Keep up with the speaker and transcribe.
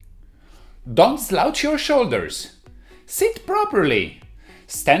Don't slouch your shoulders. Sit properly.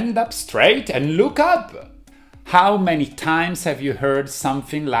 Stand up straight and look up. How many times have you heard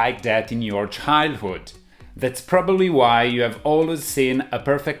something like that in your childhood? That's probably why you have always seen a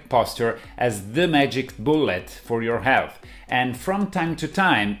perfect posture as the magic bullet for your health, and from time to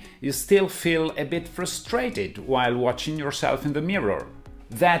time you still feel a bit frustrated while watching yourself in the mirror.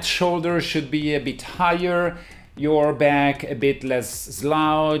 That shoulder should be a bit higher, your back a bit less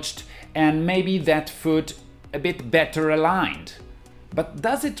slouched, and maybe that foot a bit better aligned. But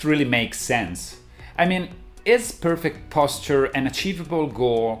does it really make sense? I mean, is perfect posture an achievable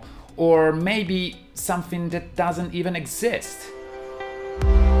goal, or maybe something that doesn't even exist?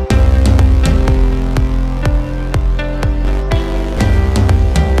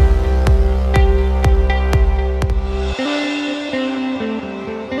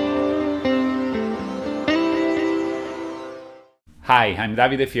 Hi, I'm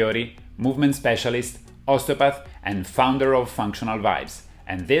Davide Fiori, movement specialist, osteopath, and founder of Functional Vibes,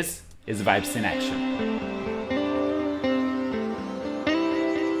 and this is Vibes in Action.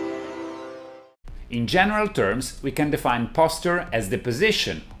 In general terms, we can define posture as the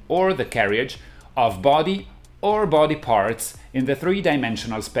position or the carriage of body or body parts in the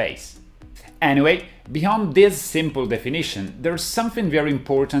three-dimensional space. Anyway, beyond this simple definition, there's something very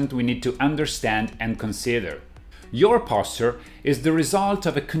important we need to understand and consider. Your posture is the result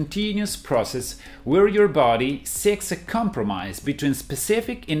of a continuous process where your body seeks a compromise between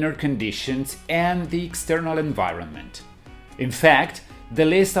specific inner conditions and the external environment. In fact, the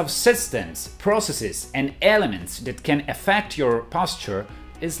list of systems, processes, and elements that can affect your posture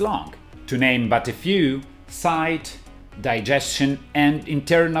is long. To name but a few: sight, digestion, and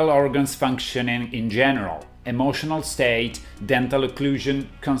internal organs functioning in general, emotional state, dental occlusion,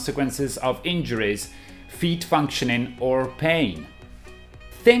 consequences of injuries, feet functioning, or pain.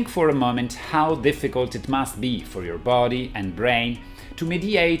 Think for a moment how difficult it must be for your body and brain to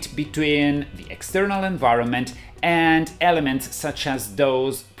mediate between the external environment and elements such as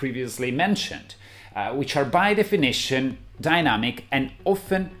those previously mentioned, which are by definition dynamic and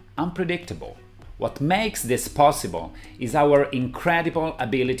often unpredictable. What makes this possible is our incredible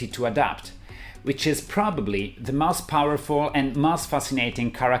ability to adapt, which is probably the most powerful and most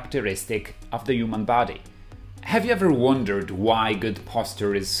fascinating characteristic of the human body. Have you ever wondered why good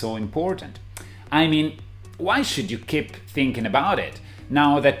posture is so important? I mean, why should you keep thinking about it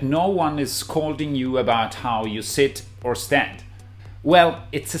now that no one is scolding you about how you sit or stand? Well,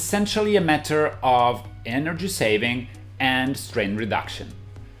 it's essentially a matter of energy saving and strain reduction.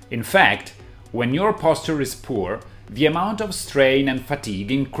 In fact, when your posture is poor, the amount of strain and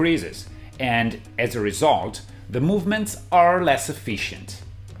fatigue increases, and as a result, the movements are less efficient.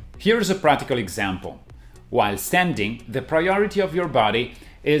 Here's a practical example. While standing, the priority of your body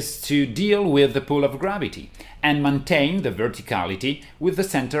is to deal with the pull of gravity and maintain the verticality with the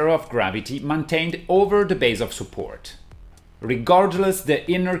center of gravity maintained over the base of support. Regardless the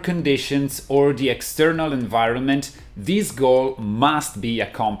inner conditions or the external environment, this goal must be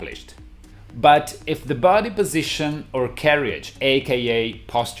accomplished. But if the body position or carriage, aka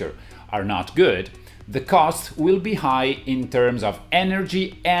posture, are not good, the cost will be high in terms of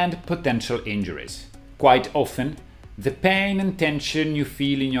energy and potential injuries. Quite often, the pain and tension you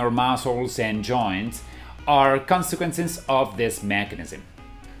feel in your muscles and joints are consequences of this mechanism.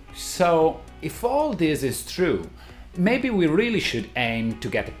 So, if all this is true, maybe we really should aim to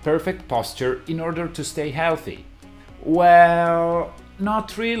get a perfect posture in order to stay healthy. Well,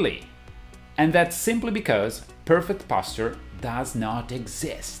 not really. And that's simply because perfect posture does not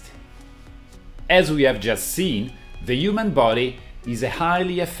exist. As we have just seen, the human body is a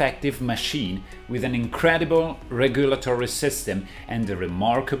highly effective machine with an incredible regulatory system and a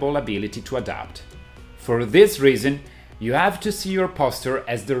remarkable ability to adapt. For this reason, you have to see your posture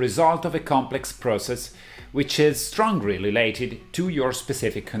as the result of a complex process which is strongly related to your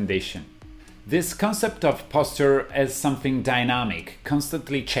specific condition. This concept of posture as something dynamic,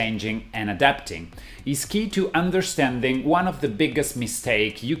 constantly changing and adapting, is key to understanding one of the biggest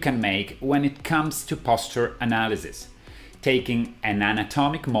mistakes you can make when it comes to posture analysis: taking an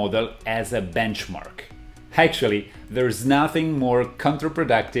anatomic model as a benchmark. Actually, there's nothing more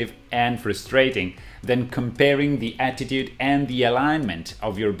counterproductive and frustrating than comparing the attitude and the alignment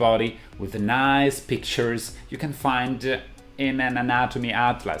of your body with the nice pictures you can find in an anatomy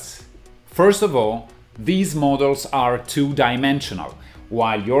atlas. First of all, these models are two-dimensional,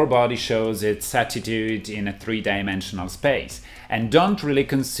 while your body shows its attitude in a three-dimensional space, and don't really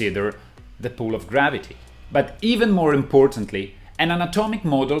consider the pull of gravity. But even more importantly, an anatomic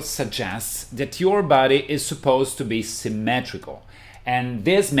model suggests that your body is supposed to be symmetrical, and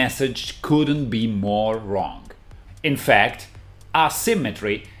this message couldn't be more wrong. In fact,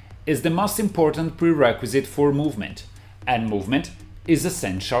 asymmetry is the most important prerequisite for movement, and movement is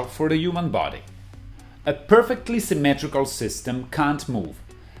essential for the human body. A perfectly symmetrical system can't move,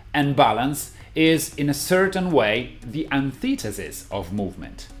 and balance is, in a certain way, the antithesis of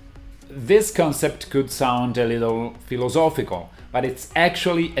movement. This concept could sound a little philosophical, but it's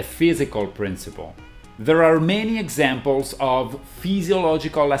actually a physical principle. There are many examples of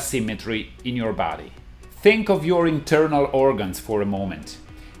physiological asymmetry in your body. Think of your internal organs for a moment.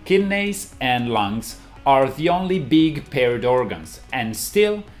 Kidneys and lungs are the only big paired organs, and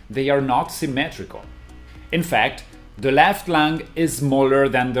still they are not symmetrical. In fact, the left lung is smaller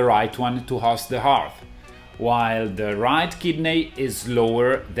than the right one to host the heart, while the right kidney is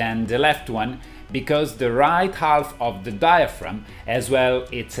lower than the left one because the right half of the diaphragm, as well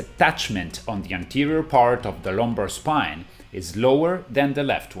its attachment on the anterior part of the lumbar spine, is lower than the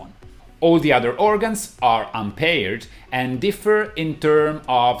left one. All the other organs are unpaired and differ in terms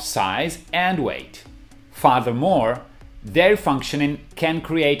of size and weight. Furthermore, their functioning can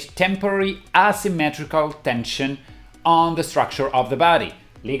create temporary asymmetrical tension on the structure of the body: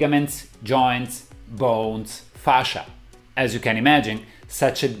 ligaments, joints, bones, fascia. As you can imagine,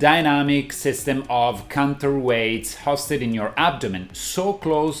 such a dynamic system of counterweights hosted in your abdomen so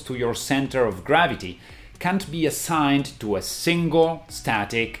close to your center of gravity can't be assigned to a single,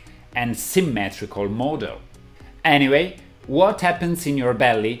 static, and symmetrical model. Anyway, what happens in your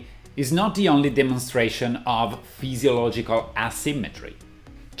belly is not the only demonstration of physiological asymmetry.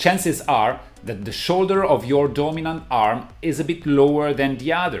 Chances are that the shoulder of your dominant arm is a bit lower than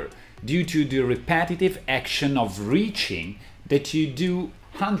the other due to the repetitive action of reaching that you do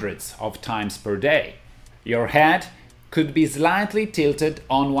hundreds of times per day. Your head could be slightly tilted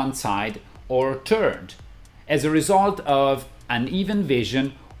on one side or turned as a result of uneven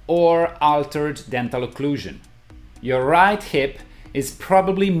vision or altered dental occlusion. Your right hip is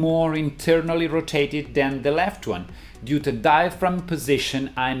probably more internally rotated than the left one due to diaphragm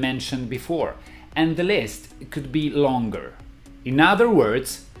position I mentioned before, and the list could be longer. In other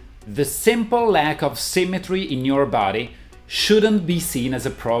words, the simple lack of symmetry in your body shouldn't be seen as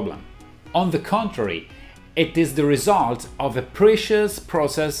a problem. On the contrary, it is the result of a precious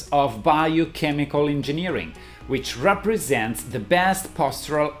process of biochemical engineering, which represents the best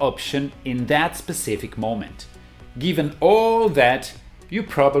postural option in that specific moment. Given all that, you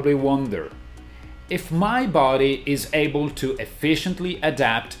probably wonder, if my body is able to efficiently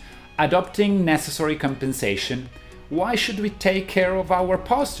adapt, adopting necessary compensation, why should we take care of our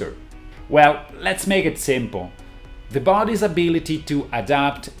posture? Well, let's make it simple. The body's ability to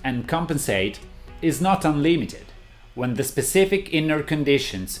adapt and compensate is not unlimited. When the specific inner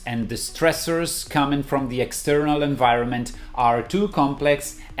conditions and the stressors coming from the external environment are too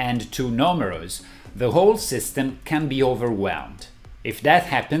complex and too numerous, the whole system can be overwhelmed. If that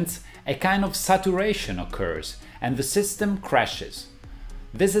happens, a kind of saturation occurs and the system crashes.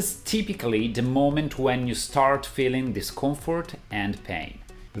 This is typically the moment when you start feeling discomfort and pain.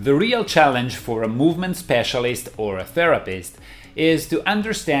 The real challenge for a movement specialist or a therapist is to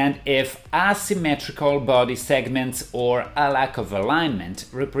understand if asymmetrical body segments or a lack of alignment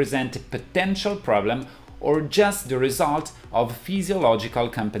represent a potential problem or just the result of physiological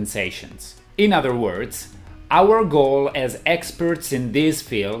compensations. In other words, our goal as experts in this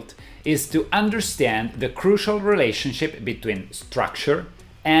field is to understand the crucial relationship between structure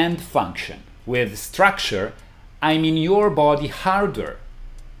and function. With structure, I mean your body hardware: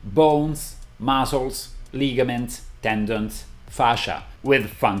 bones, muscles, ligaments, tendons, fascia.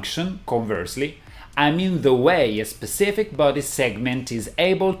 With function, conversely, I mean the way a specific body segment is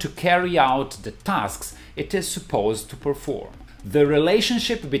able to carry out the tasks it is supposed to perform. The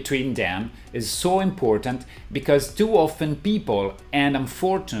relationship between them is so important because too often people, and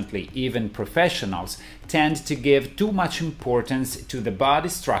unfortunately even professionals, tend to give too much importance to the body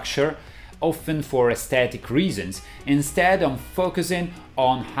structure, often for aesthetic reasons, instead of focusing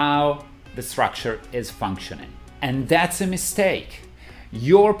on how the structure is functioning. And that's a mistake.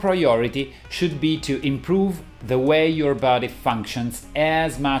 Your priority should be to improve the way your body functions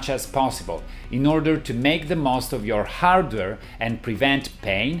as much as possible in order to make the most of your hardware and prevent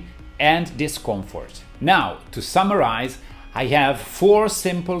pain and discomfort. Now, to summarize, I have 4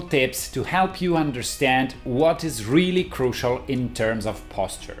 simple tips to help you understand what is really crucial in terms of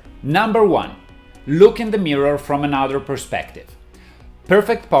posture. Number 1. Look in the mirror from another perspective.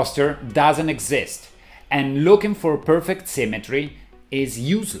 Perfect posture doesn't exist, and looking for perfect symmetry is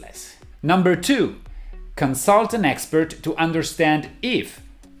useless. Number 2. Consult an expert to understand if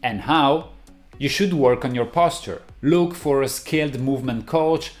and how you should work on your posture. Look for a skilled movement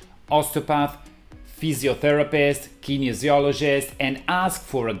coach, osteopath, physiotherapist, kinesiologist, and ask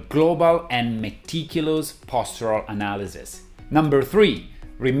for a global and meticulous postural analysis. Number 3.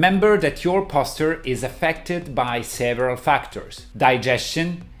 Remember that your posture is affected by several factors: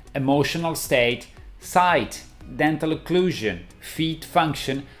 digestion, emotional state, sight, dental occlusion, feet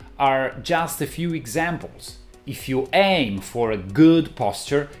function are just a few examples. If you aim for a good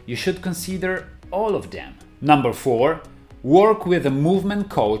posture, you should consider all of them. Number 4. Work with a movement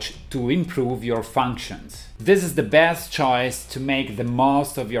coach to improve your functions. This is the best choice to make the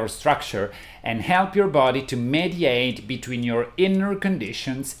most of your structure and help your body to mediate between your inner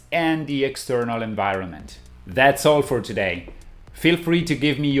conditions and the external environment. That's all for today. Feel free to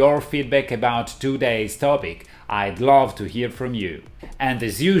give me your feedback about today's topic. I'd love to hear from you. And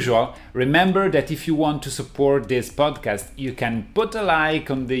as usual, remember that if you want to support this podcast, you can put a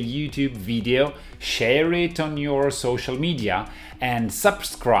like on the YouTube video, share it on your social media, and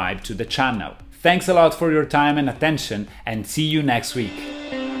subscribe to the channel. Thanks a lot for your time and attention, and see you next week.